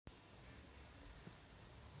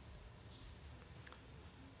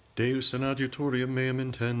Deus in adiutorium meum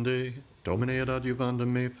intende, Domine ad adiuvandum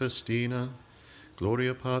me festina,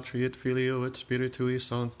 Gloria Patri et Filio et Spiritui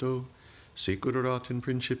Sancto, sic ut erat in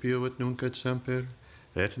principio et nunc et semper,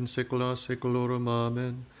 et in saecula saeculorum.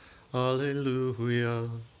 Amen.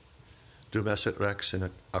 Alleluia. Dum esset rex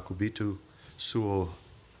in accubitu suo,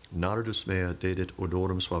 nardus mea dedit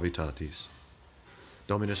odorum suavitatis.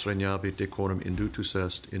 Dominus regnavit decorum indutus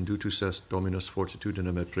est Dominus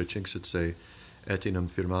fortitudinem et precinxit se, et inum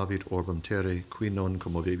firmavit orbum terrae, qui non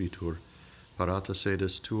commovebitur. Parata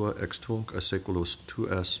sedes tua ex tunc a saeculos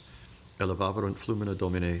tuas, elevavarunt flumina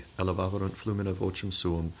Domine, elevavarunt flumina vocem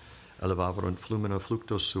suum, elevavarunt flumina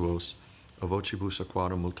fluctos suos, a vocibus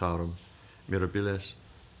aquarum multarum, mirabilis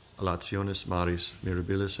alationis maris,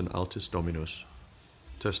 mirabilis in altis Dominus.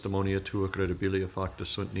 Testimonia tua credibilia facta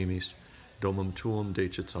sunt nimis, domum tuum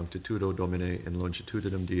decit sanctitudo Domine in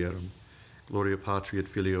longitudinem dierum. Gloria Patri et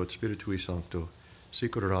Filio et Spiritui Sancto,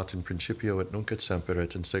 sic ut erat in principio et nunc et semper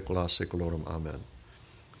et in saecula saeculorum. Amen.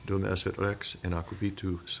 Dum esset rex in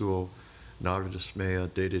accubitu suo, nardus mea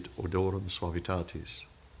dedit odorum suavitatis.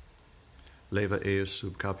 Leva eius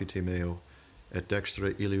sub capite meo, et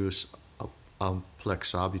dextra ilius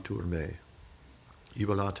amplexabitur me.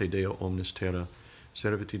 Ivolate Deo omnis terra,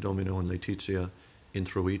 serviti Domino in laetitia,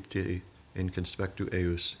 intruiti in conspectu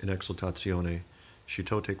eius, in exultatione,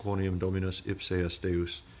 citote quonium Dominus ipse est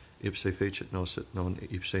Deus, ipse fecit nos et non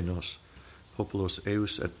ipse nos, populus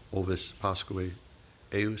eius et ovis Pascuae,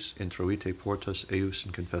 eius intruite portas eius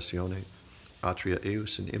in confessione, atria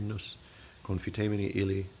eius in hymnus, confitemini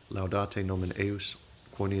illi, laudate nomen eius,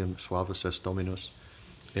 quonium suavus est Dominus,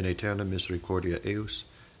 in aeterna misericordia eius,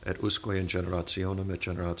 et usque in generationem et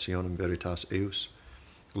generationem veritas eius,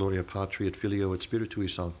 Gloria Patri et Filio et Spiritui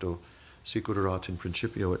Sancto, sic ut erat in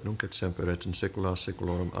principio et nunc et semper et in saecula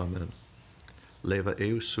saeculorum. Amen. Leva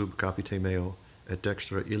eius sub capite meo, et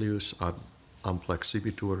dextra ilius ad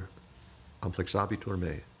amplexabitur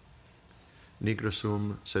me. Nigra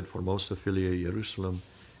sum, sed formosa filia Jerusalem,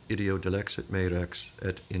 ideo delexit me rex,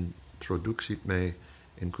 et introduxit me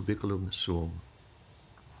in cubiculum suum.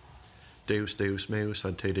 Deus, Deus meus,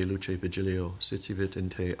 ad te de luce vigilio, sitsivit in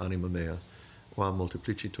te anima mea, quam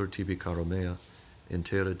multiplicitur tibi caro mea, in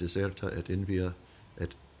terra deserta et invia,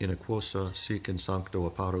 et inaquosa sic in sancto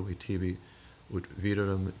apparui tibi, ut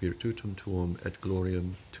viderum virtutum tuum et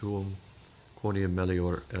gloriam tuum, quoniam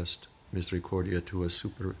melior est misericordia tua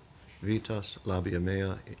super vitas labia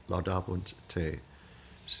mea laudabunt te,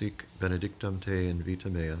 sic benedictam te in vita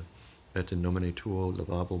mea, et in nomine tuo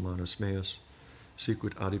lavabo manus meas, sic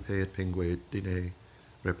ut adipe et pingue dine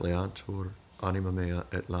repleantur anima mea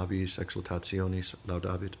et labiis exultationis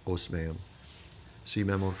laudavit os meam. Si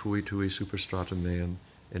memor fui tui superstratum meam,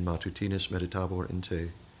 in matutinis meditavor in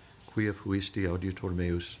te, quia fuisti auditor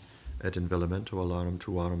meus, et in velamento alarum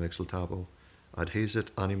tuarum exultavo,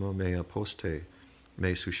 adhesit anima mea post te,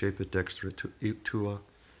 me suscepit dextra tua,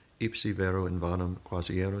 ipsi vero in vanum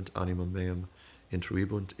quasi erunt anima meam,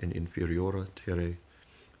 intruibunt in inferiora terrae,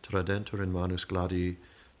 tradentur in manus gladii,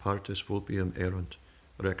 partes vulpium erunt,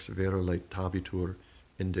 rex vero laetabitur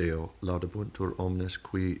in Deo, laudabuntur omnes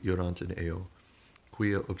qui jurant in eo,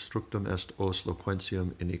 quia obstructum est os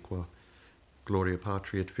loquentium iniqua. Gloria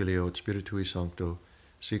Patri et Filio et Spiritui Sancto,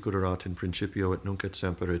 sic ut erat in principio et nunc et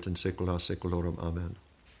semper et in saecula saeculorum. Amen.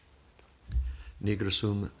 Nigra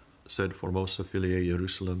sum, sed formosa filia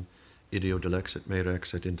Jerusalem, ideo delexit me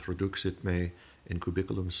rex et introduxit me in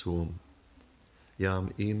cubiculum suum.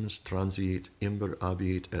 Iam ims transiit, imber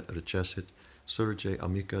abiit et recessit, surge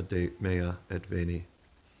amica de mea et veni.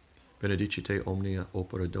 Benedicite omnia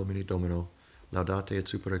opera Domini Domino, laudate et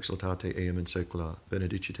super exaltate eam in saecula,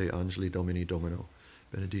 benedicite angeli Domini Domino,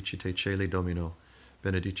 benedicite celi Domino,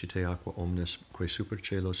 benedicite aqua omnes quae super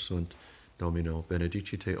celos sunt Domino,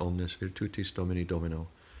 benedicite omnes virtutis Domini Domino,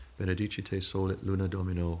 benedicite sol et luna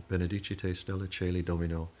Domino, benedicite stella celi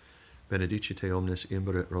Domino, benedicite omnes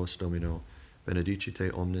imber et ros Domino,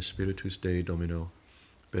 benedicite omnes spiritus Dei Domino,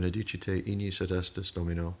 benedicite ignis et estus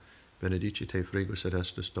Domino, benedicite frigus et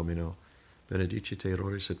estus Domino, benedicite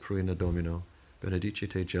roris et pruina Domino,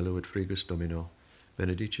 benedicite gelo et frigus Domino,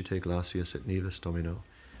 benedicite glacias et nives Domino,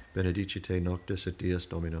 benedicite noctes et dies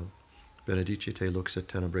Domino, benedicite lux et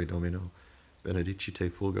tenebrae Domino, benedicite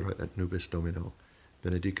fulgora et nubis Domino,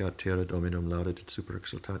 benedicat terra Dominum laudat et super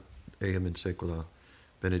exultat eam in saecula,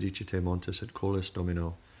 benedicite montes et colles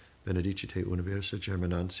Domino, benedicite universa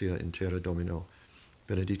germinantia in terra Domino,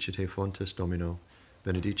 benedicite fontes Domino,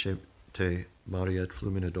 benedicite Maria et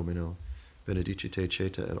flumina Domino, benedicite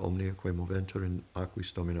ceta et omnia quae moventur in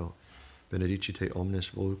aquis Domino, benedicite omnes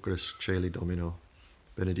vulgris celi Domino,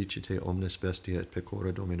 benedicite omnes bestia et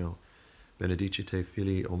pecora Domino, benedicite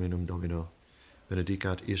filii hominum Domino,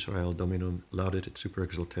 benedicat Israel Dominum, laudet et super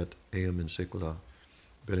exultet eum in saecula,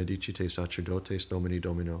 benedicite sacerdotes Domini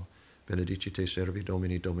Domino, benedicite servi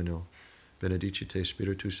Domini Domino, benedicite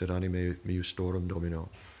spiritus et animae meiustorum Domino,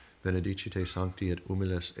 benedicite sancti et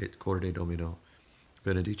humiles et corde Domino,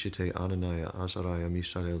 benedicite Anania, Azariah,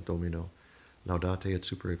 Misael Domino, laudate et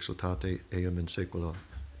super exultate eum in saecula,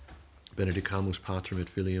 benedicamus Patrem et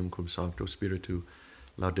Filium cum Sancto Spiritu,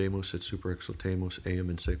 laudemus et super exultemus eum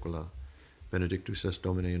in saecula, benedictus est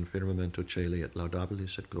Domine in firmamento caeli et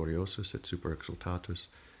laudabilis et gloriosus et super exultatus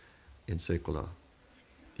in saecula.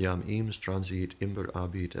 Iam ims transiit imber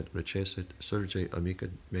abit et recessit, surge amica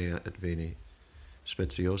mea et veni,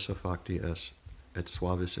 speciosa facti es, et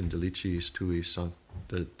suavis in deliciis tui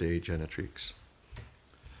sancta Dei genetrix.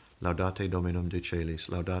 Laudate Dominum de Caelis,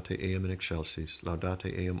 laudate eum in excelsis,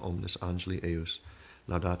 laudate eum omnes angeli eius,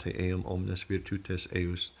 laudate eum omnes virtutes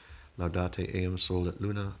eius, laudate eum sol et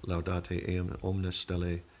luna, laudate eum omnes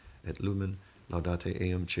stellae et lumen, laudate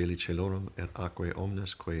eum caeli caelorum et aquae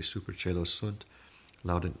omnes quae super caelos sunt,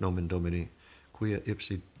 laudent nomen Domini, quia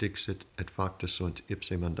ipsi dixit et facta sunt,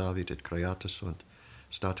 ipse mandavit et creata sunt,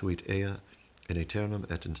 statuit ea in aeternum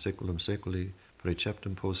et in saeculum saeculi,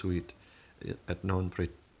 preceptum posuit et non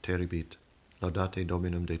praeteribit. Laudate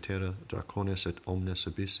Dominum de terra, dracones et omnes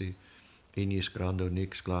abyssi, ignis grando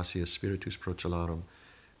nix glacias spiritus procellarum,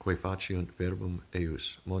 quae faciunt verbum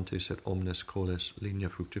eius, montes et omnes coles, linea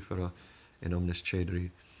fructifera in omnes cedri,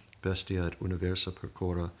 bestia et universa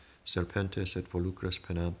percora, serpentes et volucras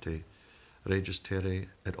penante, reges terrae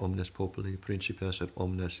et omnes populi, principes et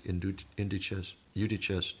omnes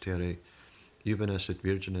judices terrae, juvenes et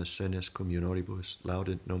virgines senes cum unioribus,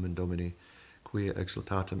 laudent nomen Domini, quia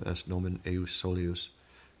exultatum est nomen eius solius,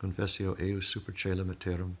 confessio eius super caelum et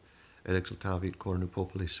terram, et exultavit cornu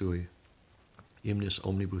populi sui, hymnis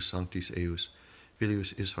omnibus sanctis eius,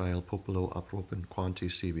 filius Israel populo apropin quanti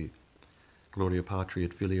sibi. Gloria Patri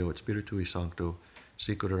et Filio et Spiritui Sancto,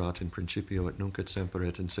 sic ut erat in principio et nunc et semper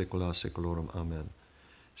et in saecula saeculorum. Amen.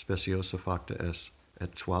 Speciosa facta es,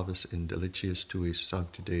 et suavis in deliciis tuis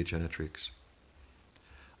sancti Dei genetrix.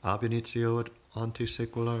 Ab initio et ante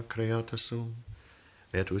saecula creata sum,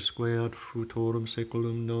 et usque ad futurum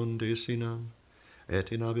saeculum non desinam,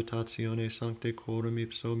 et in habitatione sancte coram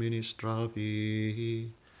ipso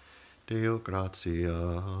ministravi. Deo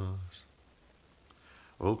gratias.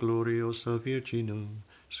 O gloriosa Virginum,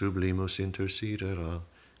 sublimus intercedera,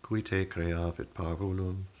 qui te creavit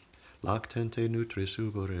parvulum, lactente nutris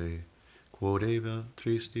ubere, quod eva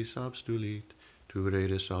tristis abstulit, tu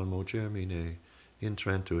redis almo germine,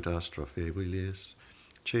 intrentuit astra febilis,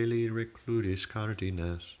 celi recludis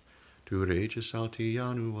cardines, tu regis alti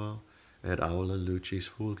janua, et aula lucis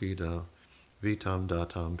fulgida, vitam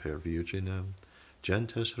datam per virginem,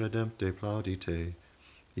 gentes redempte plaudite,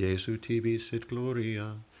 Iesu tibi sit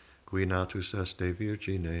gloria, qui natus est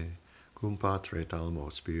Virgine, cum Patre et Almo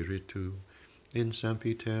Spiritu, in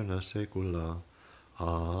sempiterna saecula.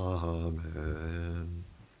 Amen.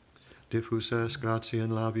 Diffus est gratia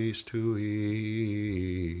in labis tuis,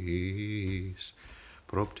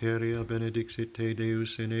 propterea benedixit te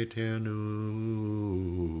Deus in aeternum.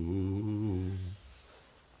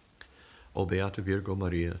 O Beata Virgo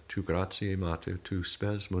Maria, tu gratiae Mater, tu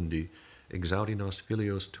spes mundi, exaudi nos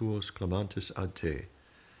filios tuos clamantis ad te.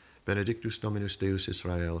 Benedictus Dominus Deus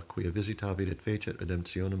Israel, quia visitavit et fecit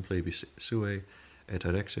redemptionem plebis suae, et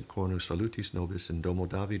erexit cornus salutis nobis in domo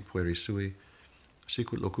David pueri sui,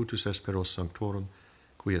 sicut locutus esperos sanctorum,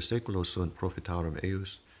 quia saeculos sunt profitarum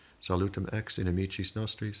eius, salutem ex inimicis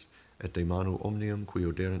nostris, et de manu omnium qui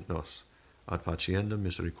oderent nos, ad faciendam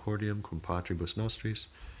misericordiam cum patribus nostris,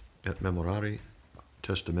 et memorare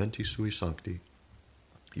testamenti sui sancti,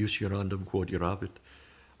 iusirandum quod iravit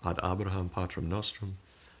ad Abraham patrum nostrum,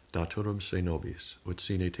 daturum se nobis, ut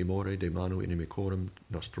sine timore de manu inimicorum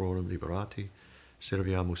nostrorum liberati,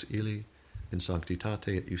 serviamus illi, in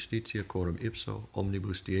sanctitate et justitia coram ipso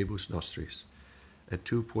omnibus diebus nostris, et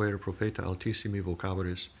tu puer profeta altissimi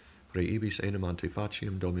vocaveris, praeibis enim ante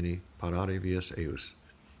faciam Domini parare vias eius,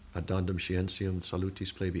 addandum scientiam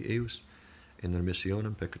salutis plebi eius, in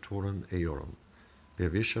remissionem peccatorum eorum, per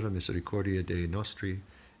viscera misericordia Dei nostri,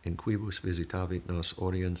 in quibus visitavit nos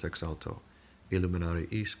oriens ex alto, illuminare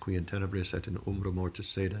is qui in tenebris et in umbra mortis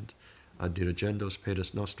sedent, ad dirigendos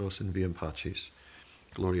pedes nostros in viam pacis.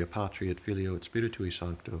 Gloria Patri et Filio et Spiritui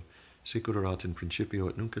Sancto, sic ut erat in principio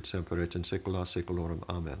et nunc et semper et in saecula saeculorum.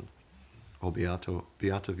 Amen. O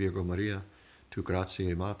Beata Virgo Maria, tu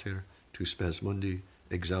gratiae Mater, tu spes mundi,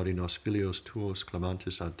 exaudi nos filios tuos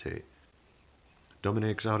clamantis ad te. Domine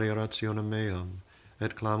exaudi orationem meam,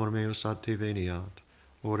 et clamor meus ad te veniat.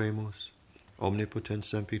 Oremus. omnipotens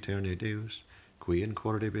sempiterne Deus, qui in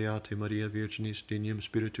corde beate Maria Virginis dignum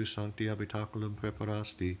Spiritus Sancti habitaculum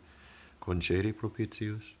preparasti, concedi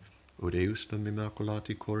propitius, ut eustem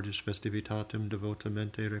immaculati cordis festivitatem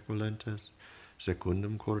devotamente recolentes,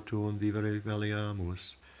 secundum cor tuum vivere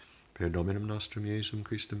veliamus, per Dominum nostrum Iesum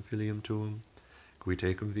Christum Filium tuum, qui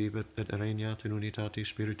tecum vivit et regnat in unitate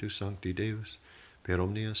Spiritus Sancti Deus, per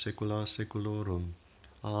omnia saecula saeculorum.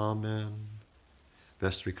 Amen.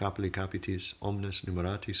 Vestri capili capitis omnes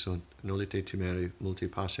numerati sunt, nullite timere multi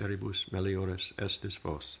passeribus meliores estis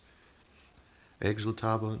vos.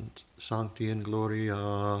 Exultabunt sancti in gloria,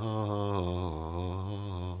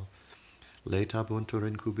 laetabuntur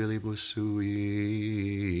in cubilibus suis.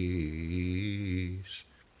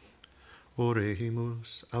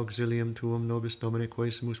 Orehimus, auxilium tuum nobis Domine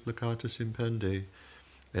quaesimus pleccatus impende,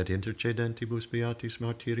 et intercedentibus beatis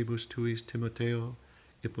martyribus tuis Timoteo,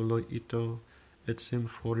 Ippolito, et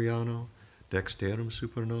Symphoriano, dexterum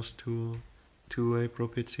super nos tuae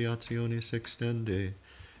propitiationis extende,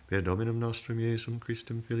 per Dominum nostrum Iesum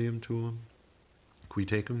Christum Filium tuum, qui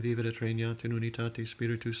tecum vivit et regnat in unitate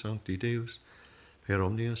Spiritus Sancti Deus, per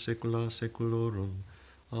omnia saecula saeculorum.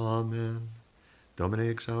 Amen. Domine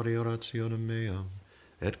exaudi orationem meam,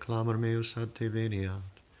 et clamor meus ad te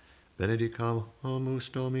veniat. Benedicamus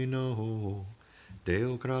Domino,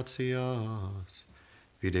 Deo gratias,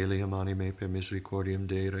 fidelium anime per misericordiam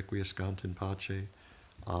Dei requiescant in pace.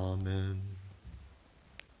 Amen.